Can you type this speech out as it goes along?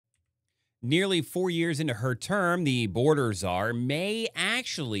Nearly 4 years into her term, the border czar may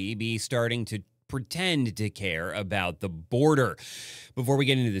actually be starting to pretend to care about the border. Before we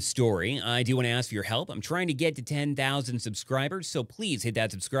get into the story, I do want to ask for your help. I'm trying to get to 10,000 subscribers, so please hit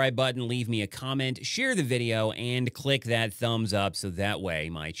that subscribe button, leave me a comment, share the video, and click that thumbs up so that way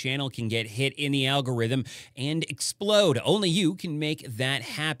my channel can get hit in the algorithm and explode. Only you can make that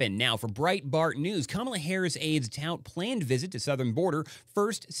happen. Now, for Breitbart News, Kamala Harris aides tout planned visit to southern border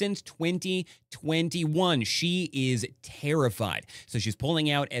first since 2021. She is terrified, so she's pulling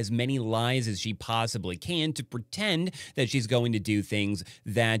out as many lies as she possibly can to pretend that she's going to do things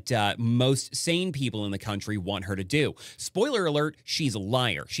that most sane people in the country want her to do. Spoiler alert, she's a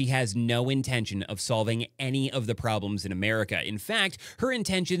liar. She has no intention of solving any of the problems in America. In fact, her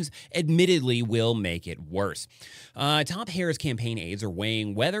intentions admittedly will make it worse. Top Harris campaign aides are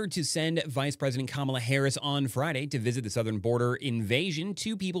weighing whether to send Vice President Kamala Harris on Friday to visit the southern border invasion.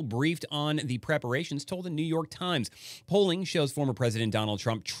 Two people briefed on the preparations told the New York Times. Polling shows former President Donald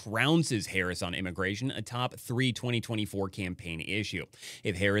Trump trounces Harris on immigration, a top 2024 campaign issue.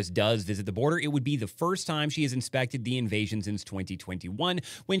 If Harris does visit the border, it would be the first time she has inspected the invasion since 2021,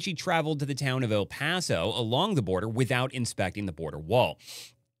 when she traveled to the town of El Paso along the border without inspecting the border wall.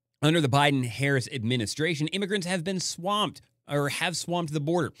 Under the Biden-Harris administration, immigrants have swamped the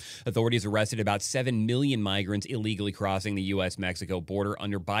border. Authorities arrested about 7 million migrants illegally crossing the U.S.-Mexico border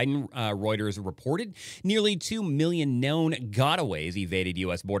under Biden. Reuters reported nearly 2 million known gotaways evaded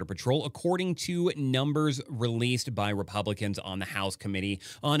U.S. Border Patrol, according to numbers released by Republicans on the House Committee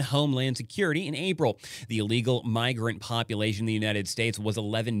on Homeland Security in April. The illegal migrant population in the United States was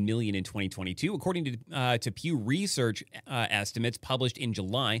 11 million in 2022, according to Pew Research estimates published in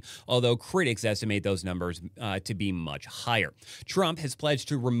July, although critics estimate those numbers to be much higher. Trump has pledged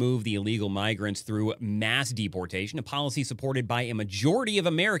to remove the illegal migrants through mass deportation, a policy supported by a majority of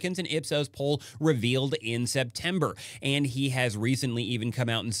Americans, an Ipsos poll revealed in September. And he has recently even come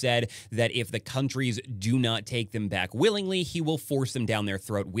out and said that if the countries do not take them back willingly, he will force them down their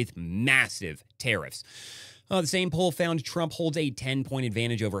throat with massive tariffs. The same poll found Trump holds a 10-point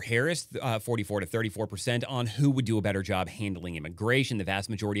advantage over Harris, 44 to 34%, on who would do a better job handling immigration. The vast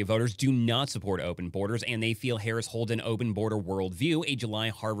majority of voters do not support open borders, and they feel Harris holds an open border worldview, a July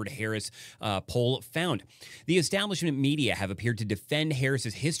Harvard-Harris poll found. The establishment media have appeared to defend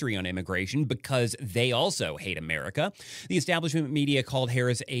Harris's history on immigration because they also hate America. The establishment media called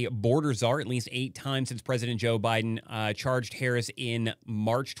Harris a border czar at least 8 times since President Joe Biden charged Harris in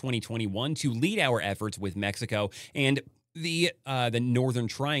March 2021 to lead our efforts with Mexico and the Northern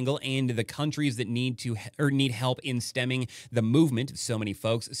Triangle and the countries that need help in stemming the movement of so many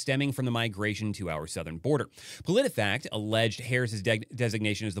folks stemming from the migration to our southern border. PolitiFact alleged Harris's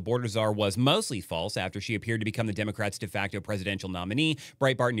designation as the border czar was mostly false after she appeared to become the Democrats' de facto presidential nominee.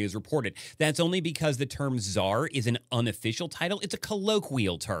 Breitbart News reported that's only because the term czar is an unofficial title. It's a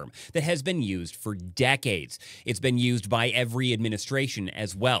colloquial term that has been used for decades. It's been used by every administration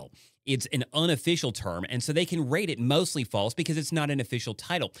as well. It's an unofficial term, and so they can rate it mostly false because it's not an official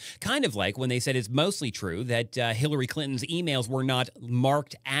title. Kind of like when they said it's mostly true that Hillary Clinton's emails were not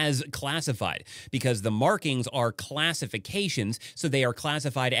marked as classified, because the markings are classifications, so they are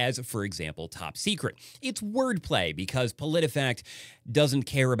classified as, for example, top secret. It's wordplay because PolitiFact doesn't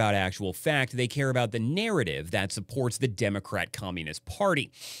care about actual fact. They care about the narrative that supports the Democrat Communist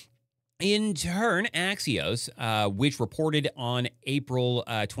Party. In turn, Axios, which reported on April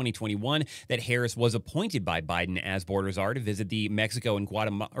 2021 that Harris was appointed by Biden as border czar to visit Mexico and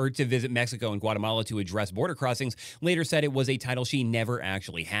Guatemala to address border crossings, later said it was a title she never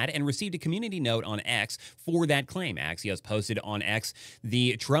actually had and received a community note on X for that claim. Axios posted on X,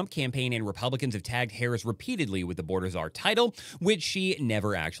 the Trump campaign and Republicans have tagged Harris repeatedly with the border czar title, which she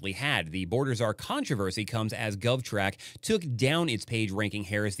never actually had. The border czar controversy comes as GovTrack took down its page ranking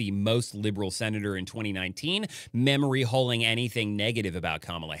Harris the most liberal senator in 2019, memory holing anything negative about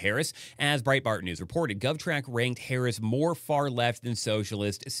Kamala Harris. As Breitbart News reported, GovTrack ranked Harris more far left than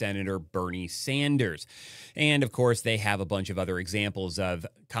socialist Senator Bernie Sanders. And of course, they have a bunch of other examples of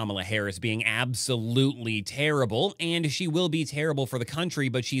Kamala Harris being absolutely terrible, and she will be terrible for the country,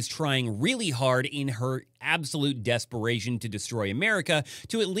 but she's trying really hard in her absolute desperation to destroy America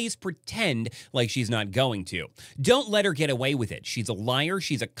to at least pretend like she's not going to. Don't let her get away with it. She's a liar,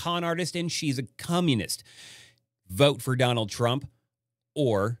 she's a con artist, and she's a communist. Vote for Donald Trump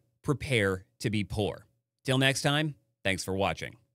or prepare to be poor. Till next time, thanks for watching.